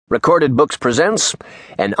Recorded Books presents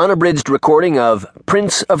an unabridged recording of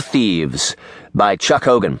Prince of Thieves by Chuck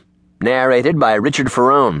Hogan, narrated by Richard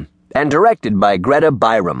Ferrone, and directed by Greta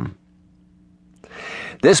Byram.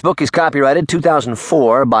 This book is copyrighted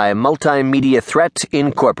 2004 by Multimedia Threat,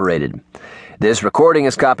 Incorporated. This recording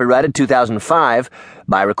is copyrighted 2005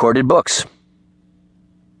 by Recorded Books.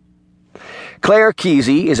 Claire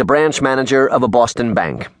Kesey is a branch manager of a Boston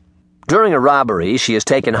bank. During a robbery, she is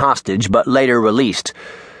taken hostage but later released.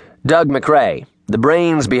 Doug McRae, the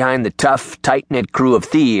brains behind the tough, tight-knit crew of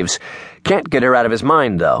thieves, can't get her out of his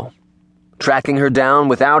mind, though. Tracking her down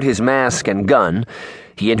without his mask and gun,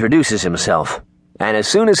 he introduces himself, and as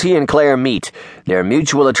soon as he and Claire meet, their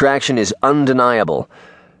mutual attraction is undeniable,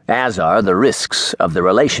 as are the risks of the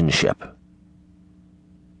relationship.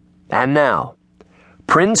 And now,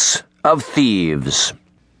 Prince of Thieves.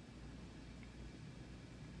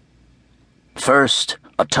 First,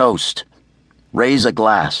 a toast. Raise a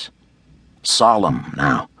glass. Solemn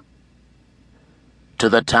now. To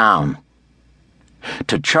the town.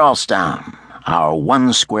 To Charlestown, our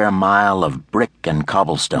 1 square mile of brick and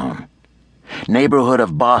cobblestone. Neighborhood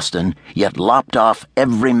of Boston, yet lopped off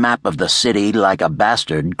every map of the city like a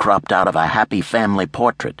bastard cropped out of a happy family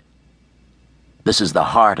portrait. This is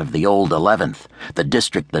the heart of the old 11th, the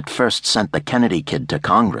district that first sent the Kennedy kid to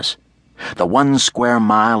Congress. The 1 square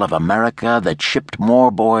mile of America that shipped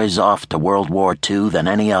more boys off to World War II than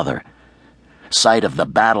any other. Site of the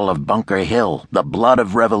Battle of Bunker Hill, the blood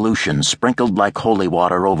of revolution sprinkled like holy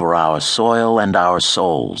water over our soil and our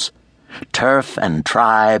souls. Turf and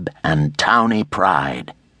tribe and towny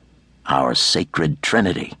pride. Our sacred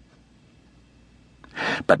trinity.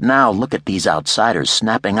 But now look at these outsiders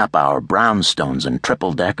snapping up our brownstones and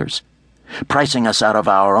triple-deckers, pricing us out of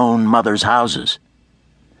our own mothers' houses.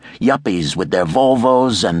 Yuppies with their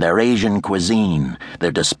Volvos and their Asian cuisine,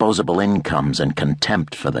 their disposable incomes and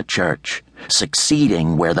contempt for the church,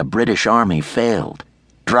 succeeding where the British Army failed,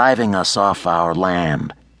 driving us off our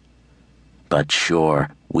land. But sure,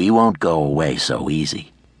 we won't go away so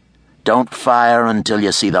easy. Don't fire until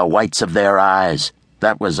you see the whites of their eyes.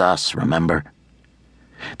 That was us, remember?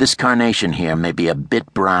 This carnation here may be a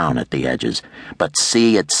bit brown at the edges, but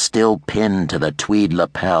see, it's still pinned to the tweed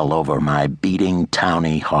lapel over my beating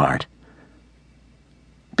towny heart.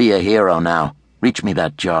 Be a hero now. Reach me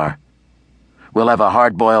that jar. We'll have a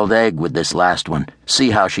hard-boiled egg with this last one.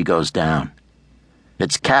 See how she goes down.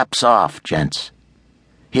 It's caps off, gents.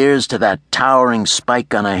 Here's to that towering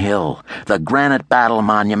spike on a hill, the granite battle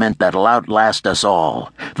monument that'll outlast us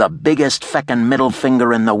all, the biggest feckin' middle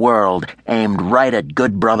finger in the world, aimed right at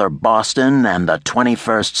good brother Boston and the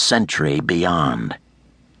 21st century beyond.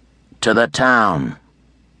 To the town.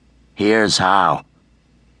 Here's how.